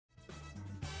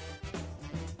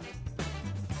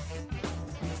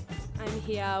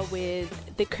here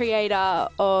with the creator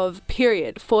of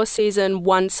Period, 4-season,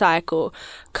 1 cycle,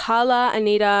 Carla,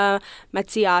 Anita,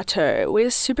 Mattiazzo. We're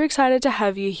super excited to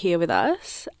have you here with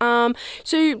us.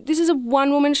 So this is a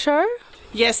one-woman show?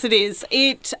 Yes, it is.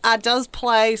 It does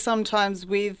play sometimes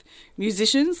with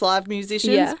musicians, live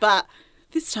musicians, but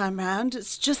this time round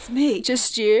it's just me.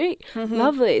 Just you? Mm-hmm.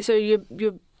 Lovely. So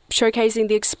you're showcasing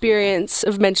the experience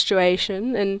of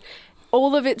menstruation and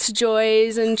all of its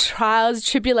joys and trials,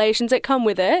 tribulations that come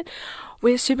with it.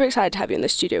 We're super excited to have you in the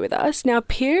studio with us. Now,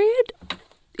 Period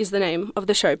is the name of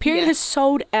the show. Period has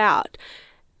sold out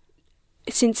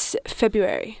since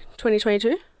February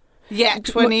 2022. Yeah,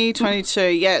 2022.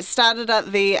 Yeah, it started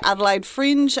at the Adelaide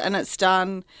Fringe and it's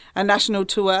done a national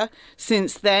tour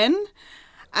since then.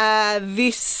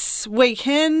 This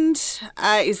weekend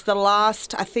is the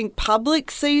last, I think,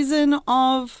 public season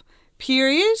of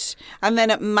Period, and then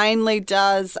it mainly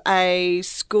does a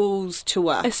schools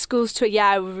tour. A schools tour,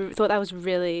 yeah. I thought that was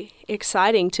really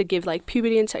exciting to give like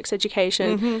puberty and sex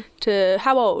education to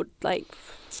how old? Like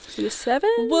 7?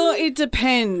 Well, it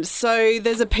depends. So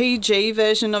there's a PG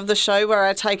version of the show where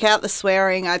I take out the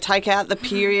swearing, I take out the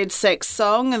period sex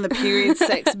song and the period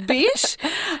sex bit.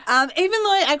 Even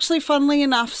though actually, funnily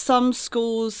enough, some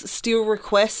schools still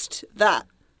request that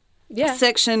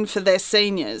section for their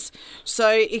seniors. So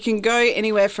it can go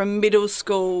anywhere from middle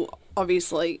school,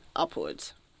 obviously,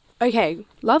 upwards. Okay,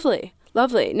 lovely.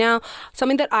 Lovely. Now,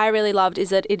 something that I really loved is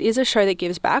that it is a show that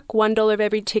gives back. $1 of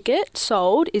every ticket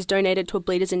sold is donated to a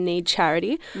Bleeders in Need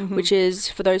charity, which is,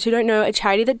 for those who don't know, a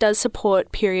charity that does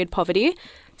support period poverty,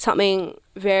 something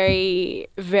very,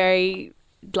 very,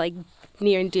 like,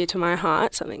 near and dear to my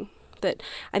heart, something that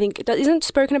I think isn't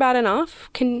spoken about enough.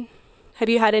 Have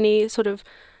you had any sort of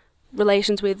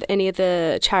relations with any of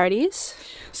the charities?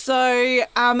 So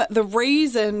the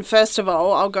reason, first of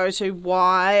all, I'll go to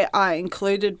why I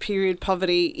included period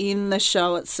poverty in the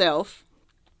show itself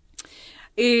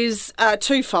is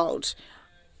twofold.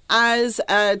 As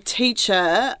a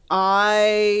teacher,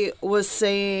 I was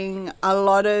seeing a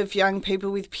lot of young people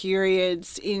with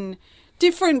periods in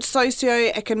different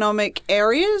socio-economic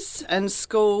areas and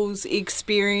schools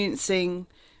experiencing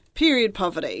period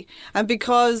poverty. And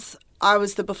because I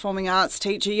was the performing arts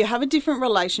teacher, you have a different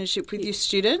relationship with your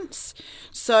students.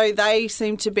 So they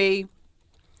seem to be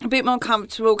a bit more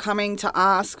comfortable coming to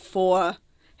ask for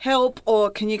help,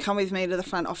 or can you come with me to the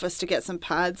front office to get some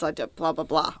pads? I do blah, blah,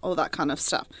 blah, all that kind of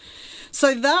stuff.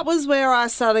 So that was where I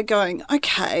started going,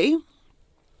 okay,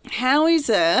 how is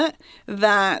it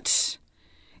that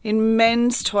in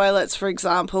men's toilets, for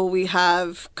example, we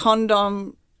have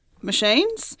condom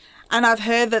machines? And I've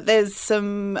heard that there's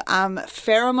some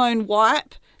pheromone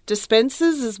wipe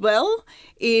dispensers as well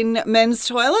in men's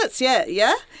toilets.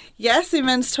 Yes, in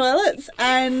men's toilets.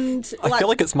 And I feel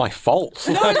like it's my fault.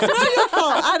 No, it's not your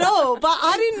fault at all. But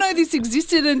I didn't know this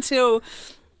existed until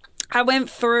I went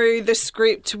through the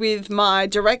script with my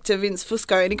director, Vince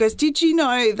Fusco, and he goes, "Did you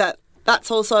know that that's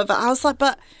also?" I was like,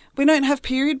 but we don't have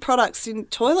period products in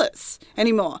toilets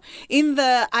anymore. In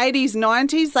the 80s,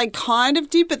 90s, they kind of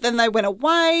did, but then they went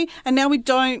away, and now we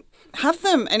don't have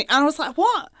them. And I was like,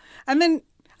 what? And then,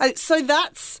 so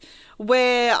that's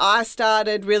where I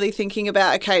started really thinking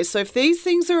about, okay, so if these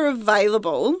things are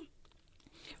available,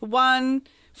 1,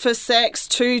 for sex,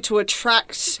 2, to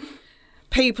attract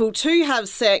people to have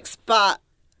sex, but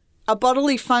a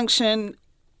bodily function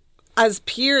as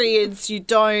periods, you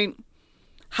don't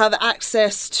have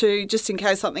access to, just in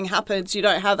case something happens, you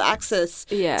don't have access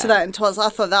to that in toilets. I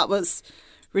thought that was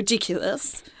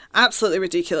ridiculous, absolutely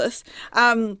ridiculous.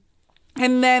 And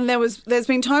then there's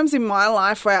been times in my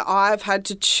life where I've had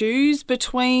to choose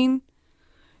between,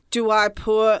 do I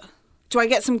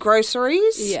get some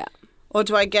groceries? Yeah. Or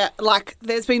do I get,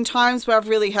 there's been times where I've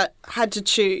really had to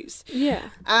choose. Yeah.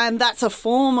 And that's a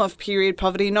form of period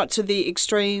poverty, not to the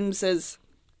extremes as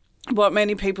what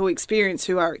many people experience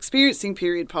who are experiencing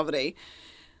period poverty.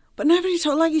 But nobody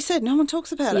like you said, no one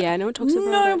talks about it. Yeah, no one talks about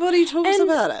it. Nobody talks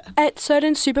about it. At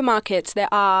certain supermarkets, there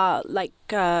are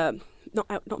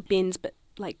not bins, but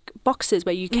like boxes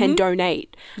where you can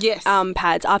donate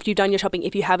pads after you've done your shopping.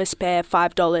 If you have a spare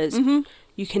 $5,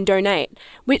 you can donate,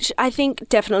 which I think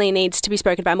definitely needs to be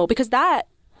spoken about more, because that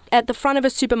at the front of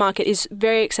a supermarket is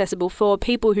very accessible for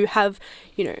people who have,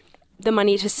 the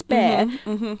money to spare.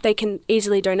 They can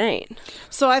easily donate.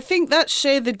 So I think that's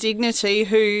Share the Dignity,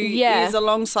 who is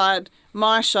alongside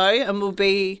my show and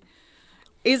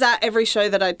is at every show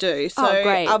that I do. So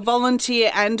a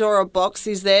volunteer and or a box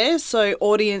is there, so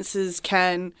audiences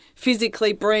can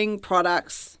physically bring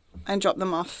products and drop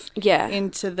them off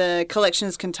into the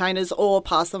collections containers or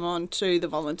pass them on to the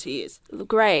volunteers.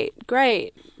 Great.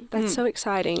 That's so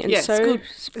exciting and Yeah, it's so good.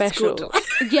 special.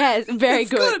 It's good. Yes, very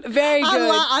good. Very good.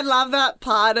 I love that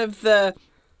part of the...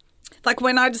 Like,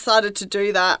 when I decided to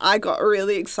do that, I got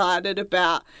really excited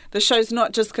about the show's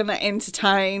not just going to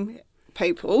entertain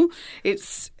people.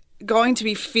 It's going to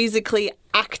be physically,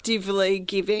 actively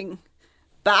giving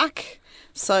back.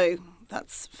 So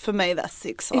that's, for me, that's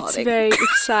exciting. It's very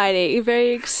exciting.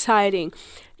 Very exciting.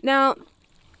 Now,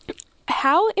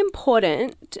 how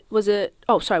important was it?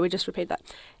 Oh, sorry, we just repeated that.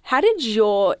 How did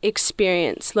your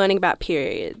experience learning about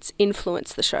periods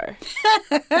influence the show?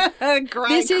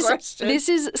 Great question. This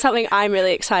is something I'm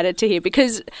really excited to hear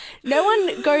because no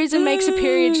one goes and makes a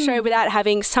period show without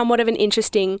having somewhat of an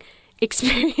interesting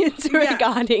experience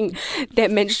regarding their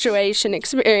menstruation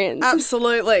experience.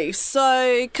 Absolutely.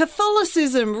 So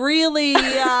Catholicism really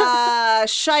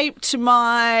shaped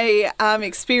my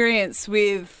experience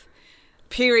with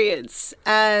periods,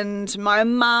 and my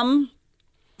mum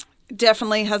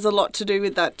definitely has a lot to do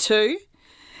with that too.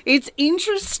 It's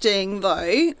interesting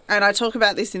though, and I talk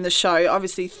about this in the show,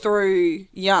 obviously through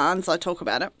yarns I talk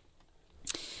about it,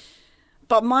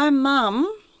 but my mum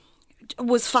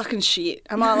was fucking shit.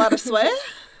 Am I allowed to swear?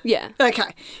 Yeah.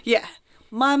 Okay, yeah.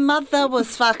 My mother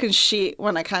was fucking shit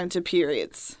when it came to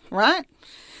periods, right?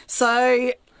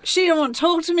 So she didn't want to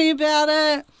talk to me about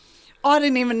it. I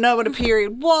didn't even know what a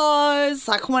period was.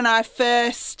 Like, when I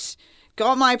first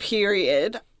got my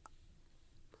period,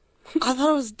 I thought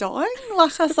I was dying.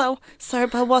 Like, I was like, so,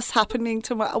 but what's happening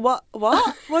to my... What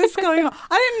is going on?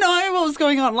 I didn't know what was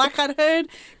going on. Like, I'd heard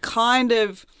kind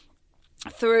of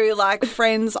through, like,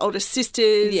 friends, older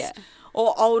sisters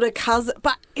or older cousins.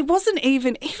 But it wasn't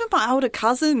even my older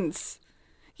cousins.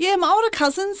 Yeah, my older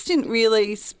cousins didn't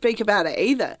really speak about it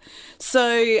either.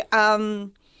 So,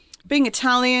 being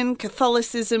Italian,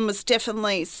 Catholicism was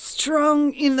definitely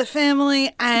strong in the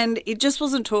family, and it just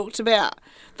wasn't talked about.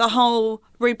 The whole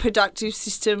reproductive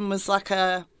system was like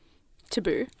a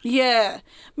taboo. Yeah,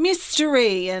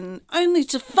 mystery, and only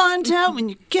to find out when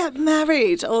you get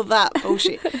married, all that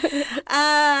bullshit.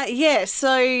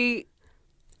 So...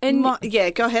 And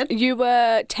go ahead. You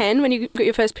were 10 when you got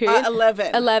your first period?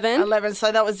 11. 11?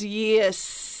 So that was year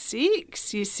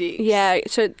 6. Yeah,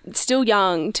 so still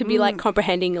young to be, like,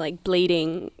 comprehending, like,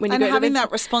 bleeding. When you and go having to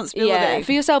that responsibility. Yeah,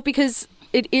 for yourself, because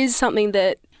it is something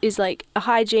that is, like, a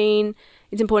hygiene.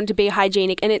 It's important to be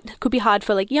hygienic, and it could be hard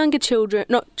for, like, younger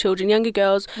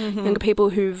girls, younger people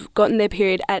who've gotten their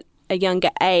period at a younger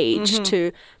age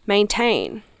to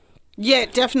maintain. Yeah,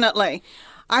 definitely.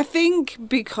 I think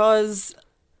because...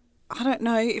 I don't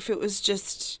know if it was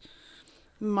just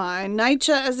my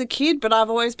nature as a kid, but I've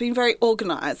always been very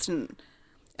organised, and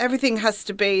everything has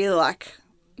to be like,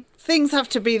 things have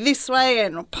to be this way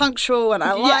and punctual, and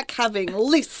I like having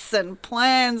lists and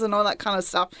plans and all that kind of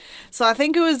stuff. So I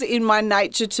think it was in my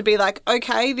nature to be like,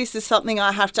 okay, this is something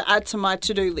I have to add to my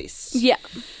to-do list. Yeah.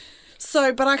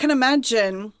 So, but I can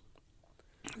imagine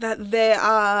that there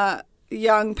are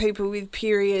young people with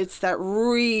periods that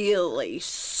really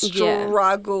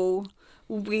struggle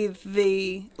with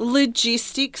the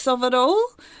logistics of it all,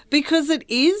 because it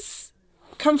is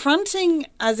confronting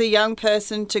as a young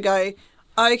person to go,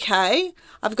 okay,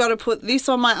 I've got to put this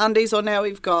on my undies, or now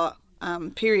we've got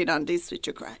period undies, which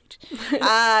are great.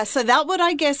 So that would,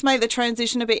 I guess, make the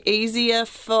transition a bit easier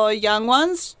for young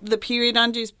ones, the period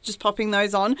undies, just popping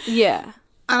those on. Yeah.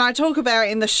 And I talk about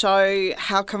in the show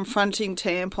how confronting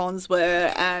tampons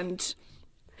were, and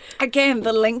again,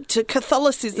 the link to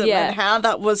Catholicism and how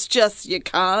that was just, you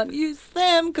can't use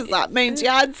them because that means you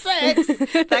had sex,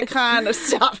 that kind of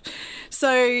stuff.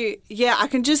 So, yeah, I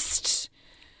can just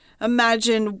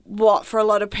imagine what, for a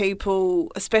lot of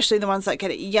people, especially the ones that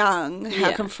get it young,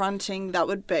 how confronting that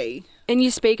would be. And you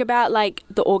speak about, like,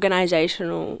 the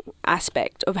organisational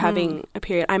aspect of having a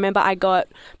period. I remember I got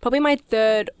probably my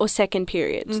 3rd or 2nd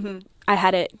period. I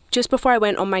had it just before I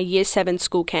went on my year 7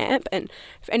 school camp. And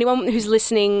for anyone who's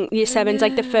listening, year 7's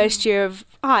like the first year of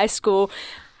high school.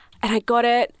 And I got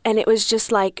it, and it was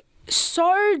just, like,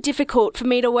 so difficult for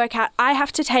me to work out. I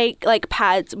have to take, like,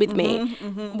 pads with me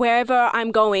wherever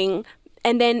I'm going.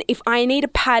 And then if I need a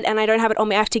pad and I don't have it on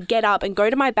me, I have to get up and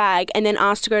go to my bag and then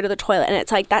ask to go to the toilet. And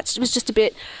it's like, that was just a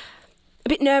bit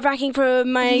nerve-wracking for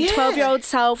my 12-year-old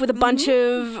self with a bunch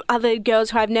of other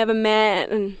girls who I've never met.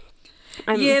 And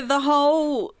the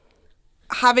whole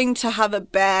having to have a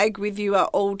bag with you at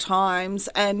all times,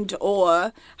 and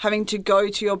or having to go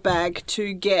to your bag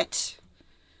to get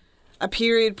a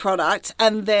period product,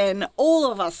 and then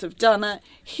all of us have done it,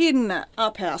 hidden it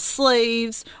up our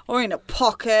sleeves or in a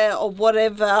pocket or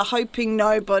whatever, hoping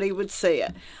nobody would see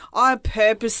it. I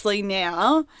purposely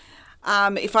now,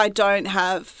 if I don't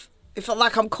have if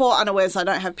like I'm caught unawares, I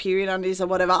don't have period undies or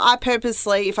whatever, I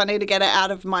purposely, if I need to get it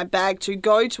out of my bag to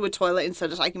go to a toilet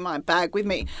instead of taking my bag with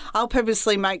me, I'll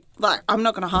purposely make, like, I'm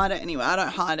not going to hide it anywhere. I don't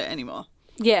hide it anymore.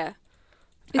 Yeah.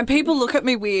 And people look at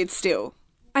me weird still.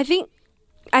 I think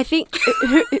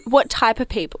what type of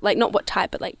people, like not what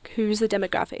type, but like who's the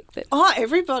demographic?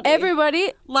 Everybody.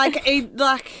 Everybody.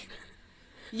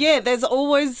 Yeah, there's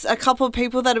always a couple of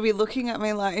people that'll be looking at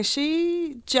me like, is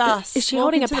she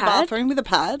holding a to pad? The bathroom with a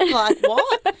pad? Like,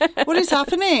 what? What is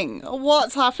happening?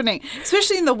 What's happening?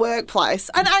 Especially in the workplace.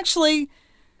 And actually,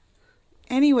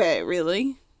 anywhere,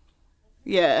 really.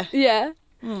 Yeah. Yeah.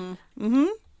 Mm-hmm.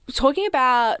 Talking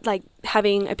about, like,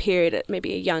 having a period at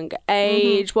maybe a younger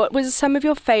age, what was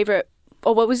your favourite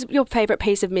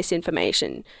piece of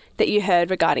misinformation that you heard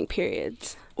regarding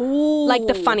periods? Ooh. Like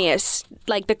the funniest,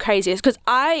 like the craziest, because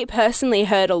I personally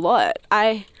heard a lot.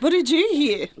 What did you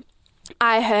hear?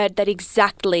 I heard that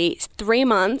exactly 3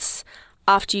 months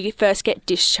after you first get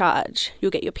discharged, you'll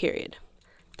get your period.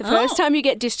 The first time you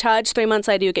get discharged, 3 months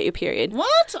later, you'll get your period.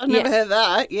 What? I've never heard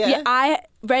that. Yeah. I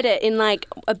read it in like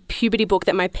a puberty book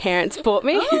that my parents bought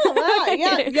me. Oh, wow.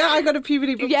 Yeah, I got a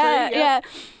puberty book too. Yeah.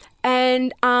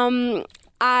 And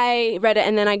I read it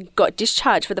and then I got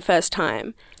discharged for the first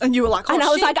time. And you were like, and I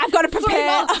was like, I've got to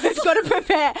prepare. I've got to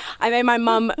prepare. I made my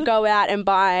mum go out and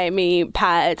buy me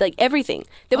pads, like everything.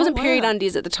 There wasn't period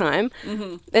undies at the time.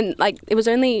 Mm-hmm. And like it was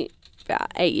only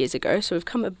about 8 years ago, so we've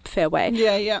come a fair way.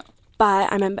 Yeah.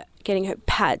 But I remember getting her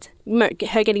pads,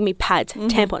 her getting me pads,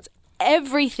 tampons,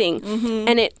 everything. Mm-hmm.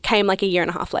 And it came like a year and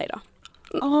a half later.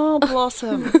 Oh,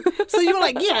 blossom. So you were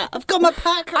like, yeah, I've got my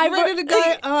pack. I'm ready to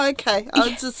go. Oh, okay. I'll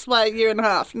just wait a year and a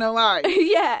half. No worries.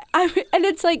 Yeah. And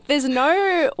it's like there's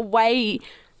no way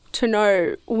to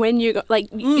know when you got, like,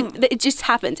 it just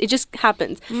happens. It just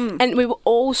happens. And we were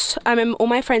all, I remember all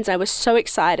my friends and I were so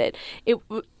excited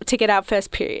to get our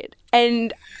first period.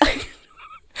 And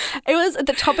it was at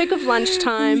the topic of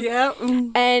lunchtime. Yeah.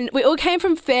 And we all came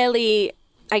from fairly,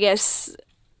 I guess,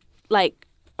 like,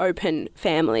 open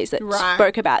families that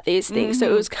spoke about these things. So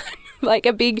it was kind of like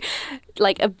a big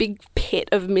pit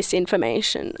of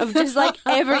misinformation of just like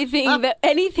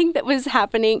anything that was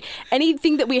happening,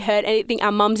 anything that we heard, anything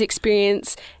our mum's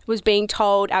experience was being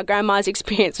told, our grandma's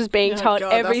experience was being told,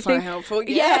 God, everything. That's so helpful.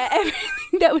 Yeah,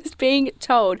 everything that was being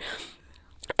told.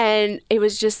 And it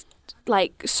was just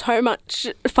like so much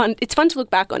fun. It's fun to look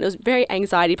back on. It was very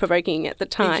anxiety provoking at the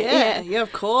time. Yeah,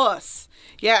 of course.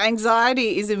 Yeah,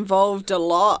 anxiety is involved a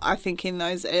lot, I think, in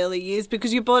those early years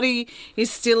because your body is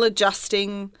still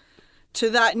adjusting to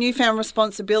that newfound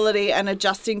responsibility and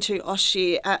adjusting to, oh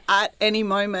shit, at any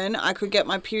moment I could get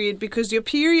my period, because your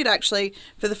period actually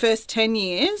for the first 10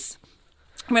 years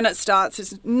when it starts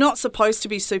is not supposed to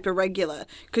be super regular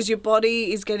because your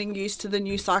body is getting used to the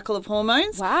new cycle of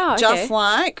hormones. Wow, okay. Just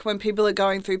like when people are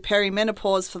going through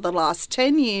perimenopause for the last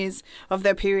 10 years of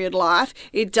their period life,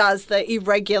 it does the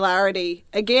irregularity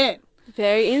again.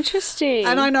 Very interesting.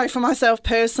 And I know for myself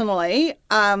personally,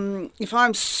 if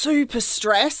I'm super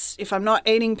stressed, if I'm not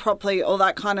eating properly, all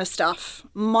that kind of stuff,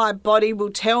 my body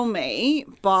will tell me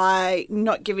by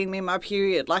not giving me my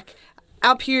period. Like,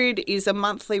 our period is a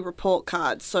monthly report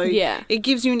card, so it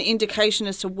gives you an indication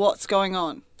as to what's going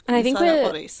on. And I think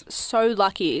we're so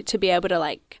lucky to be able to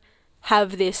like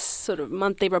have this sort of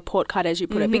monthly report card, as you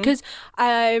put it, because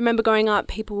I remember growing up,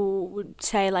 people would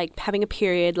say like having a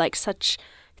period like such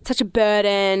a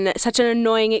burden, such an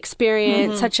annoying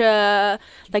experience, such a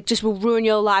like just will ruin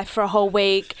your life for a whole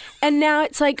week. And now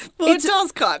it's like it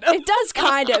does kind of. It does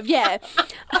kind of, yeah.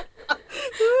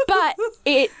 But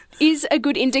it is a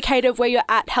good indicator of where you're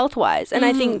at health-wise. And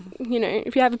I think, you know,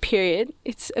 if you have a period,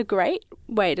 it's a great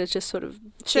way to just sort of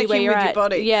check see where in you're with at. Your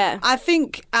body. Yeah. I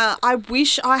think I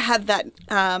wish I had that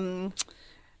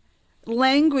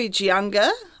language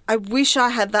younger. I wish I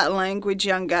had that language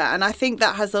younger, and I think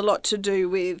that has a lot to do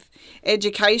with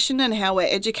education and how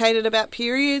we're educated about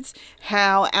periods,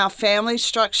 how our family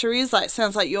structure is. Like, it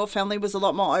sounds like your family was a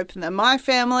lot more open than my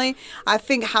family. I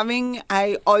think having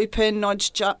a open,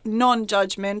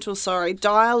 non-judgmental,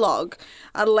 dialogue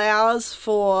allows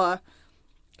for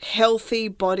healthy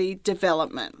body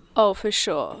development. Oh, for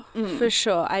sure. For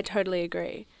sure. I totally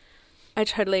agree.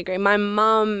 My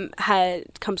mum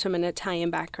comes from an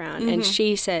Italian background, and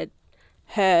she said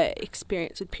her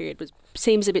experience with period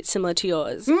seems a bit similar to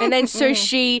yours. And then so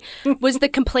she was the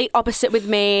complete opposite with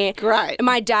me. Great.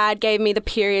 My dad gave me the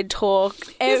period talk.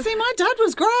 Yeah, see, my dad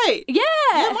was great. Yeah.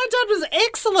 Yeah, my dad was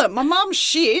excellent. My mum's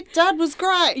shit. Dad was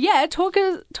great. Yeah, talk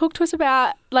to us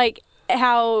about like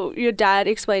how your dad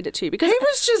explained it to you, because he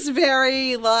was just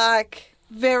very like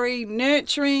very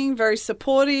nurturing, very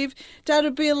supportive. Dad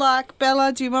would be like,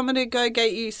 Bella, do you want me to go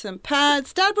get you some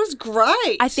pads? Dad was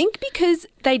great. I think because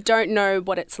they don't know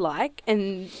what it's like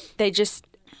and they just,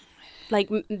 like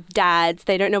dads,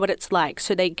 they don't know what it's like.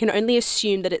 So they can only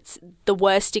assume that it's the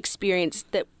worst experience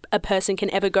that a person can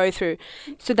ever go through.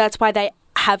 So that's why they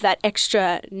have that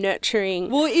extra nurturing.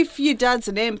 Well, if your dad's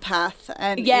an empath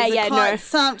and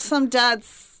some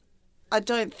dads, I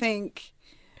don't think,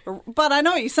 but I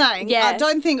know what you're saying. Yeah. I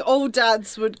don't think all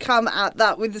dads would come at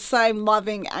that with the same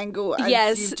loving angle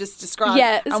as you've just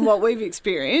described and what we've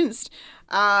experienced.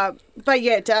 But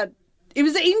yeah, Dad, it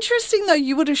was interesting though.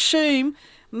 You would assume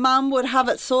Mum would have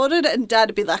it sorted and Dad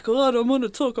would be like, oh, I don't want to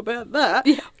talk about that.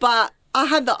 Yeah. But I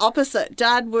had the opposite.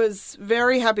 Dad was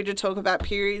very happy to talk about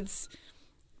periods.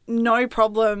 No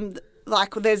problem.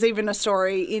 Like there's even a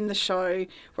story in the show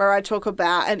where I talk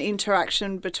about an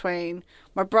interaction between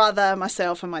my brother,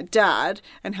 myself and my dad,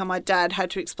 and how my dad had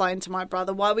to explain to my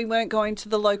brother why we weren't going to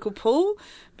the local pool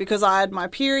because I had my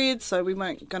period, so we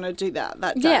weren't going to do that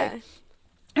day. Yeah.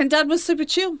 And Dad was super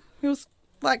chill. He was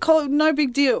like, oh, no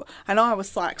big deal. And I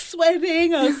was like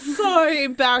sweating. I was so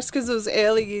embarrassed because it was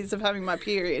early years of having my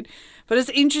period. But it's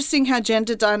interesting how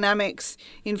gender dynamics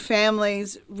in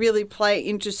families really play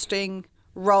interesting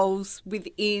roles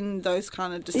within those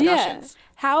kind of discussions. Yeah.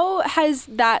 How has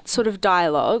that sort of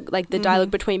dialogue, like the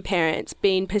dialogue between parents,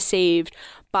 been perceived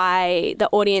by the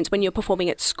audience when you're performing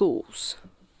at schools?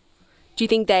 Do you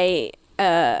think they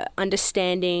are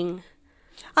understanding?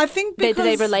 I think because... Do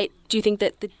they relate? Do you think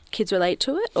that the kids relate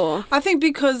to it? Or I think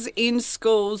because in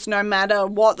schools, no matter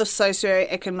what the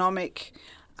socioeconomic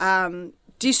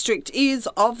district is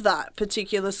of that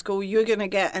particular school, you're going to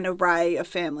get an array of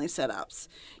family setups.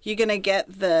 You're going to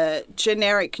get the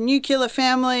generic nuclear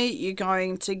family. You're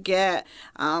going to get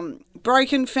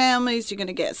broken families. You're going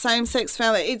to get same-sex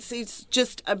family. It's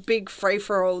just a big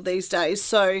free-for-all these days.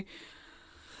 So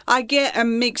I get a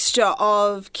mixture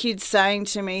of kids saying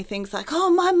to me things like, oh,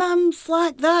 my mum's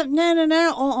like that, no,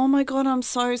 or oh my God, I'm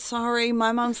so sorry,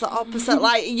 my mum's the opposite.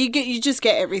 Like you just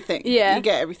get everything. Yeah. You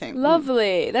get everything.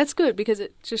 Lovely. That's good because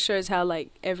it just shows how like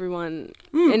everyone,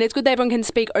 and it's good that everyone can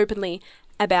speak openly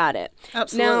about it.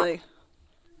 Absolutely. Now,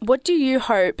 what do you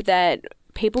hope that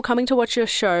people coming to watch your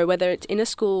show, whether it's in a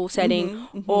school setting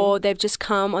or they've just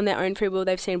come on their own free will,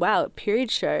 they've seen, wow,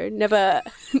 period show, never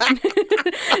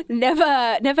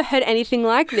heard anything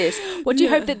like this. What do you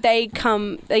hope that they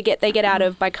get out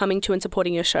of by coming to and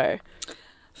supporting your show?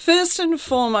 First and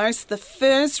foremost, the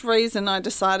first reason I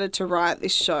decided to write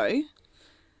this show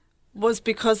was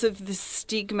because of the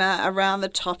stigma around the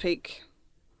topic,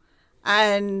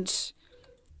 and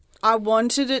I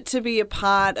wanted it to be a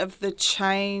part of the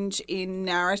change in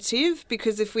narrative,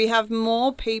 because if we have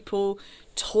more people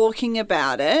talking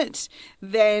about it,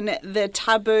 then the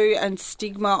taboo and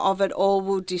stigma of it all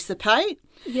will dissipate.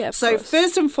 Yeah, so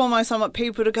first and foremost, I want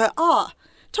people to go, oh,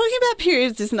 talking about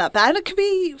periods isn't that bad. It can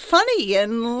be funny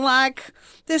and like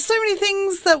there's so many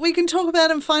things that we can talk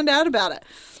about and find out about it.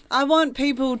 I want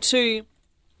people to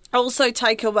also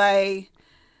take away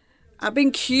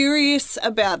being curious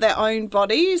about their own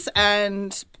bodies,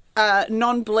 and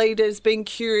non-bleeders being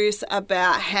curious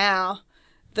about how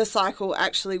the cycle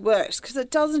actually works, because it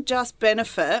doesn't just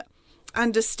benefit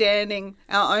understanding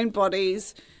our own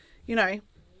bodies. You know,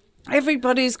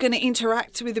 everybody's going to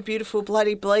interact with a beautiful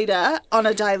bloody bleeder on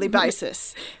a daily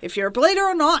basis. If you're a bleeder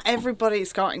or not,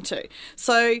 everybody's going to.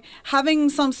 So having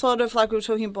some sort of, like we were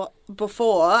talking about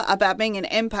before about being an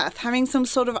empath, having some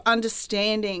sort of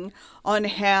understanding on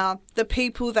how the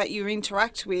people that you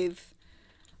interact with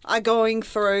are going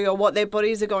through or what their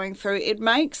bodies are going through, it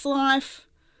makes life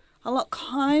a lot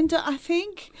kinder, I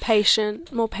think.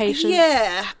 More patient.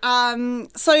 Yeah.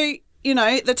 So, you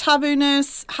know, the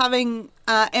tabooness, having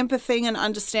empathy and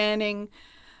understanding.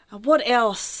 What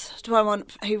else do I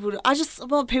want people to... I just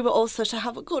want people also to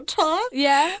have a good time.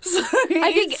 Yeah. So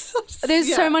I think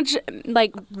there's so much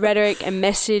like rhetoric and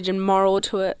message and moral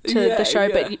to it, the show,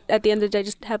 but at the end of the day,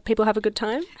 just have people have a good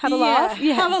time, have a laugh.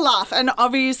 Yeah, have a laugh. And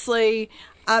obviously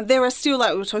there are still,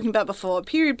 like we were talking about before,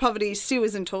 period poverty still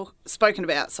isn't spoken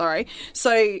about, sorry.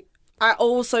 So I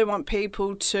also want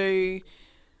people to,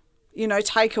 you know,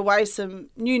 take away some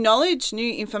new knowledge,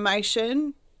 new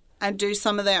information, and do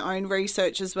some of their own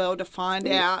research as well to find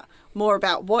out more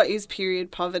about what is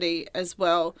period poverty as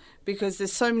well, because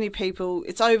there's so many people.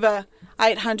 It's over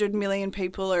 800 million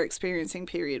people are experiencing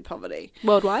period poverty.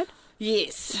 Worldwide?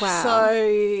 Yes. Wow.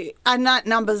 So, and that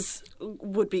numbers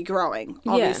would be growing,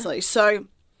 obviously. Yeah. So,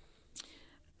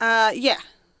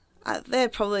 they're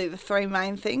probably the three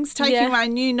main things. Taking away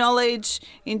new knowledge,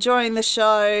 enjoying the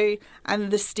show,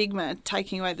 and the stigma,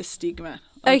 taking away the stigma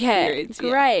of Okay, periods.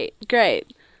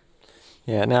 great.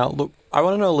 Yeah, now, look, I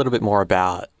want to know a little bit more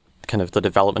about kind of the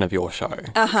development of your show.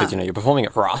 Because, you're performing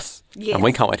it for us, and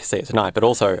we can't wait to see it tonight, but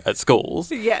also at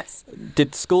schools. Yes.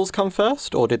 Did schools come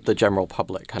first, or did the general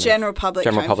public General public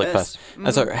came first.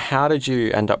 And so how did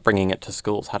you end up bringing it to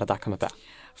schools? How did that come about?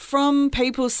 From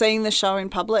people seeing the show in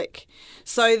public.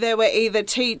 So there were either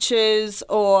teachers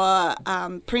or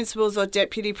principals or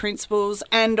deputy principals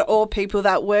and or people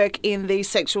that work in the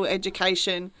sexual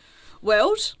education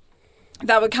world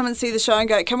that would come and see the show and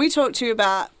go, can we talk to you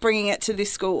about bringing it to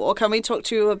this school, or can we talk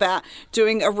to you about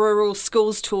doing a rural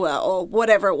schools tour, or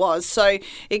whatever it was. So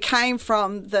it came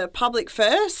from the public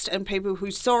first and people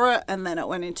who saw it, and then it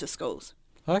went into schools.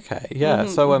 Okay, yeah.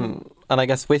 So, and I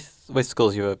guess with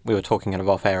schools, we were talking kind of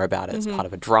off air about it. It's part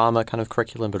of a drama kind of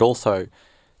curriculum, but also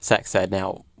sex ed.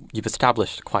 Now, you've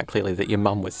established quite clearly that your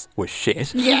mum was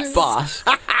shit. Yes.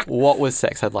 But what was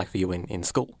sex ed like for you in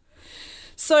school?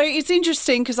 So it's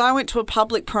interesting because I went to a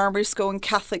public primary school and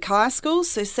Catholic high school,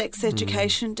 so sex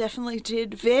education definitely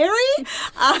did vary.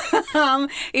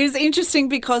 It was interesting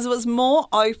because it was more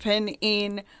open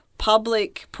in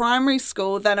public primary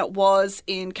school than it was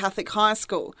in Catholic high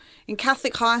school. In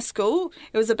Catholic high school,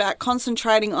 it was about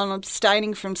concentrating on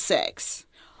abstaining from sex.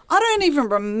 I don't even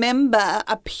remember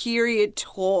a period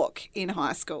talk in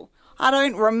high school. I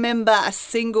don't remember a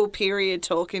single period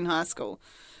talk in high school.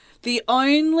 The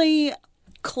only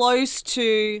close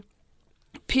to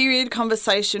period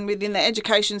conversation within the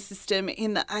education system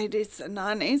in the 80s and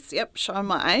 90s, yep, showing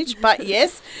my age, but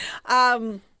yes,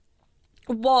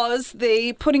 was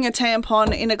the putting a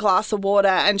tampon in a glass of water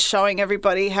and showing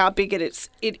everybody how big it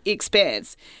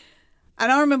expands.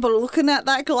 And I remember looking at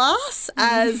that glass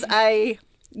as a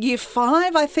year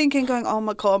 5, I think, and going, oh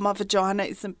my God, my vagina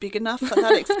isn't big enough for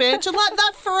that expansion. Like,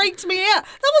 that freaked me out.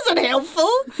 That wasn't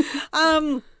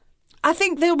helpful. I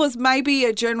think there was maybe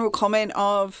a general comment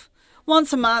of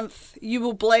once a month you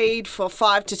will bleed for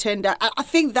 5 to 10 days. I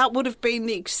think that would have been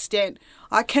the extent.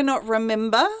 I cannot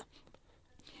remember,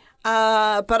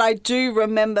 but I do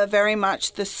remember very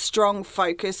much the strong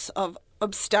focus of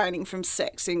abstaining from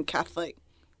sex in Catholic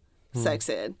sex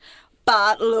ed.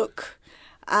 But look,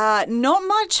 not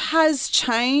much has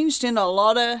changed in a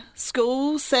lot of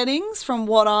school settings from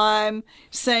what I'm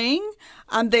seeing.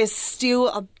 There's still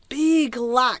a big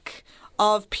lack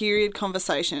of period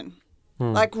conversation.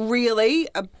 Like, really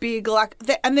a big lack.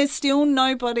 And there's still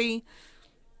nobody,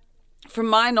 from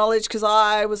my knowledge, because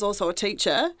I was also a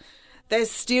teacher, there's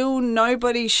still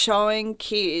nobody showing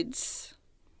kids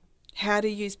how to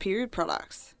use period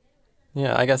products.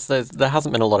 Yeah, I guess there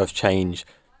hasn't been a lot of change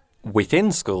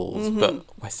within schools, but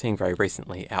we're seeing very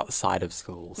recently outside of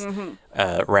schools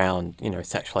around,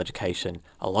 sexual education,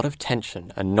 a lot of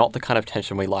tension, and not the kind of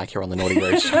tension we like here on the Naughty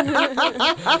Road Show.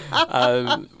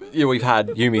 We've had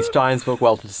Yumi Stein's book,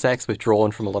 Welcome to Sex,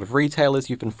 withdrawn from a lot of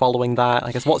retailers. You've been following that.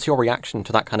 I guess, what's your reaction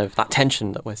to that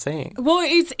tension that we're seeing? Well,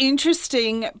 it's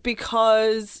interesting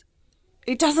because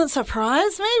it doesn't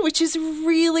surprise me, which is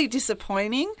really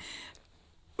disappointing.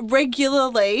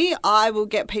 Regularly, I will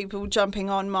get people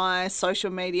jumping on my social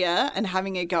media and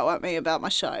having a go at me about my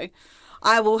show.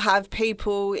 I will have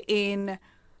people in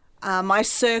my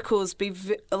circles be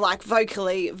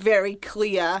vocally very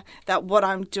clear that what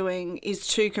I'm doing is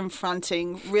too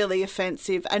confronting, really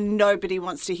offensive, and nobody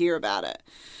wants to hear about it.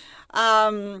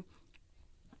 And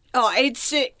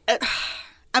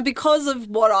because of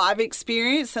what I've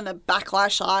experienced and the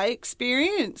backlash I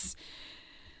experience.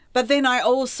 But then I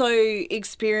also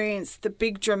experienced the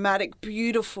big, dramatic,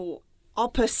 beautiful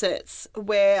opposites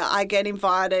where I get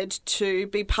invited to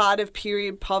be part of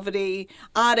period poverty,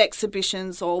 art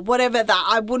exhibitions or whatever that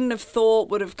I wouldn't have thought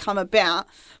would have come about.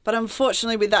 But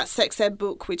unfortunately with that sex ed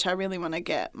book, which I really want to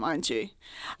get, mind you,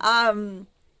 I'm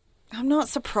not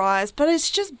surprised, but it's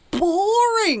just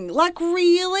boring. Like,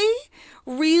 really,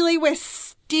 we're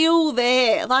still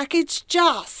there. Like, it's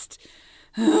just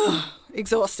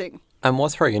exhausting. And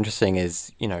what's very interesting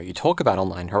is, you talk about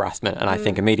online harassment, and I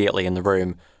think immediately in the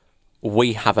room,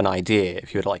 we have an idea.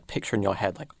 If you were to picture in your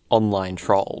head, online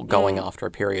troll going after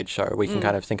a period show, we can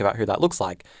kind of think about who that looks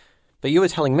like. But you were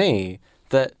telling me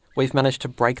that we've managed to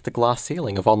break the glass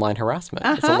ceiling of online harassment.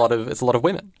 It's a lot of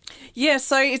women. Yeah,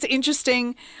 so it's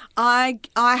interesting. I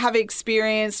have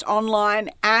experienced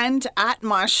online and at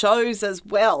my shows as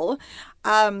well.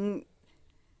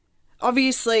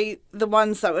 Obviously, the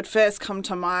ones that would first come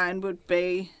to mind would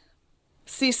be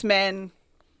cis men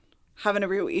having a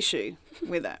real issue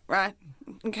with it, right?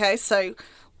 Okay, so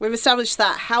we've established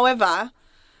that. However,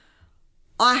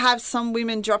 I have some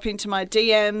women drop into my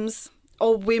DMs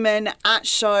or women at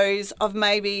shows of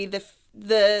maybe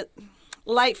the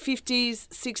late 50s,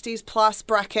 60s plus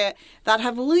bracket that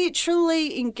have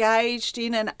literally engaged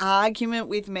in an argument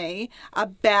with me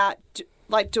about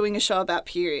doing a show about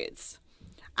periods.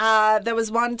 There was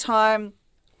one time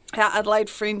at Adelaide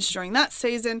Fringe during that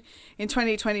season in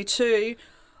 2022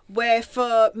 where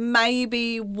for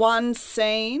maybe one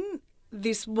scene,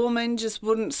 this woman just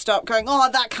wouldn't stop going, oh,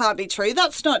 that can't be true.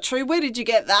 That's not true. Where did you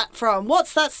get that from?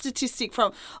 What's that statistic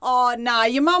from? Oh, no,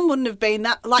 your mum wouldn't have been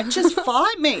that. Just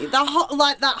fight me. That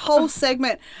whole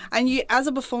segment. And you, as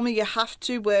a performer, you have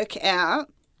to work out,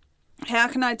 how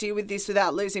can I deal with this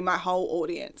without losing my whole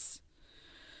audience?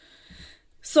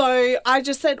 So I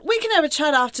just said, we can have a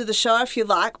chat after the show if you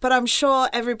like, but I'm sure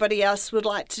everybody else would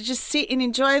like to just sit and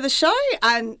enjoy the show.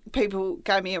 And people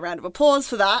gave me a round of applause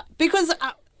for that because...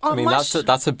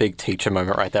 that's a big teacher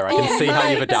moment right there. I can see how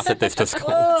you've adapted this to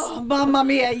schools. Oh, mamma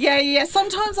mia. Yeah.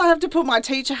 Sometimes I have to put my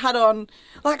teacher hat on,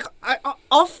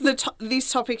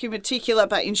 this topic in particular,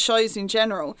 but in shows in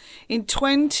general. In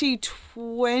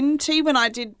 2020, when I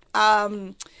did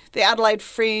the Adelaide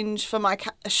Fringe for my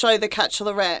show, The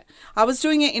Bachelorette, I was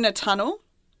doing it in a tunnel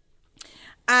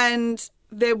and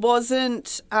there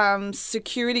wasn't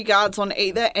security guards on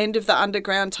either end of the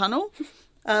underground tunnel,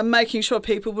 making sure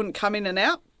people wouldn't come in and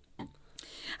out.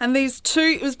 And these two,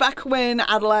 it was back when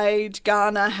Adelaide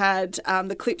Garner had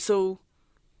the Clipsal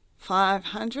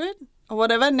 500 or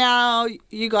whatever. Now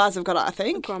you guys have got it, I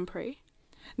think. The Grand Prix?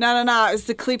 No. It was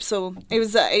the Clipsal.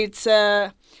 It's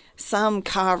some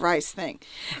car race thing.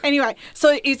 Anyway,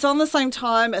 so it's on the same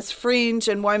time as Fringe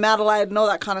and Wome Adelaide and all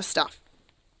that kind of stuff.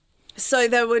 So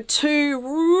there were two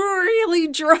really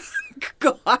drunk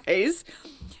guys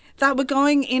that were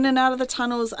going in and out of the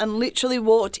tunnels and literally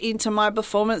walked into my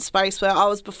performance space where I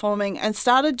was performing and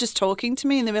started just talking to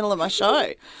me in the middle of my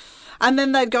show. And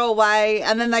then they'd go away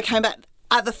and then they came back.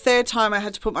 At the third time, I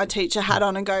had to put my teacher hat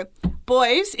on and go,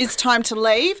 boys, it's time to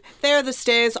leave. There are the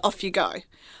stairs, off you go.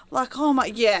 Oh my,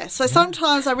 yeah. So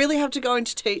sometimes I really have to go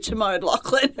into teacher mode,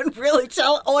 Lachlan, and really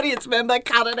tell audience member,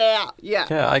 cut it out. Yeah.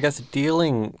 Yeah, I guess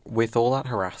dealing with all that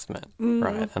harassment,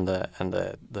 right, and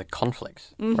the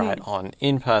conflict, right, on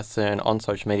in person, on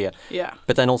social media. Yeah.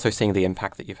 But then also seeing the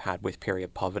impact that you've had with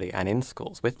period poverty and in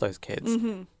schools with those kids.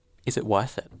 Is it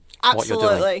worth it? Absolutely.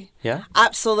 What you're doing? Yeah.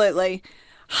 Absolutely.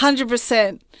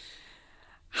 100%.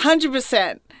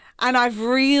 100%. And I've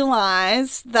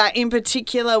realised that in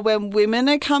particular when women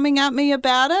are coming at me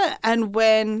about it, and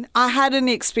when I had an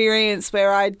experience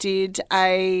where I did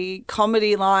a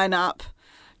comedy lineup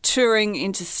touring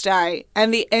interstate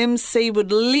and the MC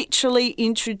would literally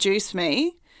introduce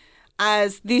me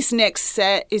as this next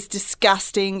set is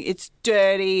disgusting, it's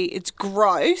dirty, it's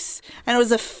gross. And it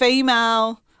was a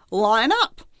female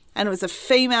lineup and it was a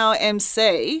female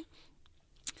MC.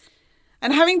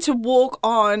 And having to walk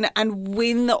on and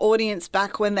win the audience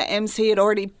back when the MC had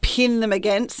already pinned them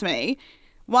against me,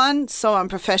 one, so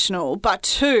unprofessional, but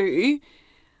two,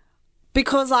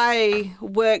 because I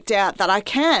worked out that I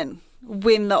can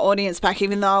win the audience back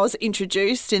even though I was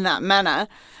introduced in that manner,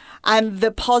 and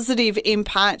the positive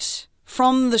impact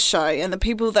from the show and the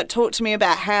people that talk to me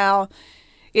about how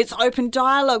it's open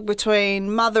dialogue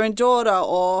between mother and daughter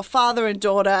or father and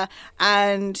daughter,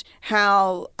 and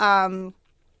how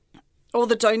all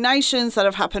the donations that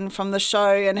have happened from the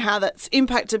show and how that's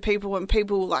impacted people, when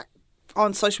people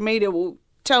on social media will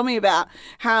tell me about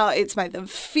how it's made them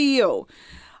feel.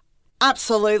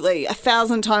 Absolutely.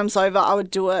 1,000 times over, I would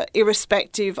do it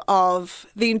irrespective of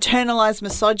the internalised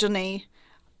misogyny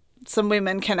some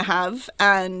women can have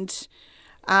and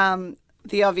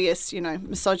the obvious,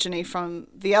 misogyny from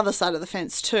the other side of the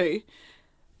fence too.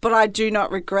 But I do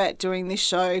not regret doing this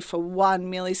show for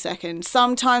 1 millisecond.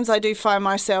 Sometimes I do find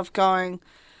myself going,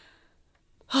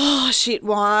 oh, shit,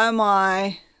 why am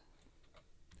I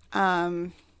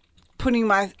putting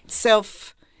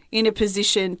myself in a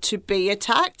position to be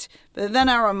attacked? But then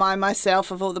I remind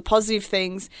myself of all the positive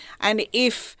things. And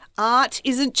if art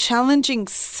isn't challenging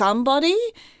somebody,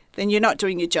 then you're not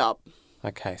doing your job.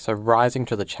 Okay, so rising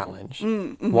to the challenge,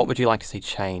 what would you like to see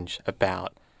change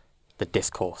about the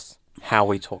discourse? How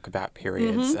we talk about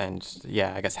periods and,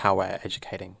 I guess how we're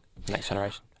educating the next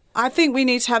generation? I think we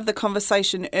need to have the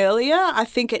conversation earlier. I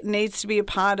think it needs to be a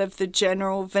part of the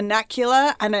general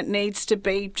vernacular and it needs to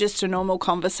be just a normal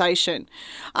conversation.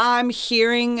 I'm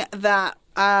hearing that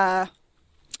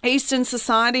Eastern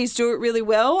societies do it really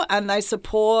well and they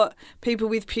support people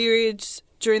with periods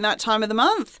during that time of the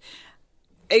month.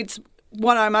 It's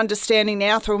what I'm understanding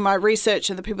now through my research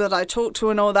and the people that I talk to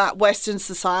and all that, Western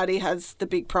society has the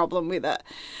big problem with it.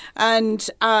 And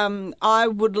I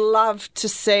would love to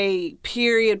see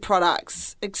period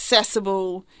products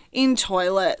accessible in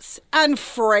toilets and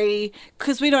free,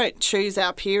 because we don't choose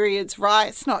our periods, right?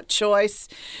 It's not choice.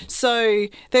 So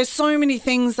there's so many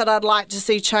things that I'd like to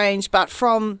see change, but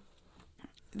from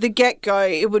the get-go,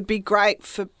 it would be great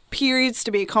for periods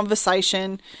to be a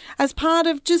conversation as part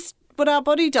of just what our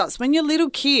body does. When you're little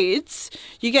kids,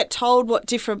 you get told what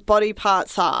different body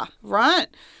parts are, right?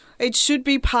 It should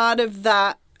be part of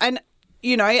that. And,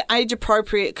 you know, age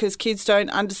appropriate, because kids don't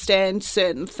understand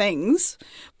certain things,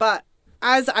 but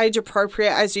as age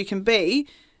appropriate as you can be.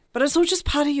 But it's all just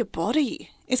part of your body.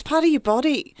 It's part of your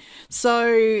body.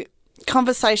 So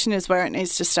conversation is where it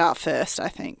needs to start first, I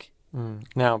think.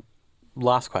 Now,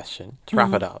 last question to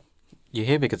wrap it up. You're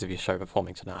here because of your show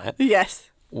performing tonight. Yes.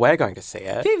 We're going to see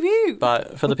it. Pew, pew.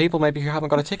 But for the people maybe who haven't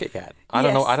got a ticket yet, I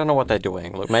Yes. don't know what they're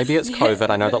doing. Look, maybe it's COVID.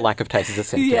 I know that lack of taste is a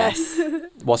symptom. Yes.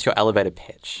 What's your elevator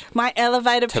pitch? My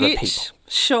elevator To the pitch. people.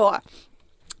 Sure.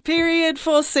 Period,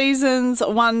 4 seasons,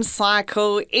 1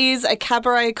 cycle is a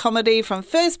cabaret comedy from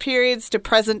first periods to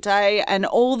present day and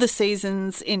all the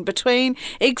seasons in between.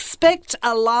 Expect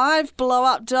a live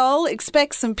blow-up doll,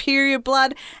 expect some period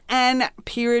blood and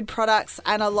period products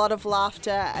and a lot of laughter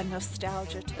and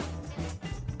nostalgia too.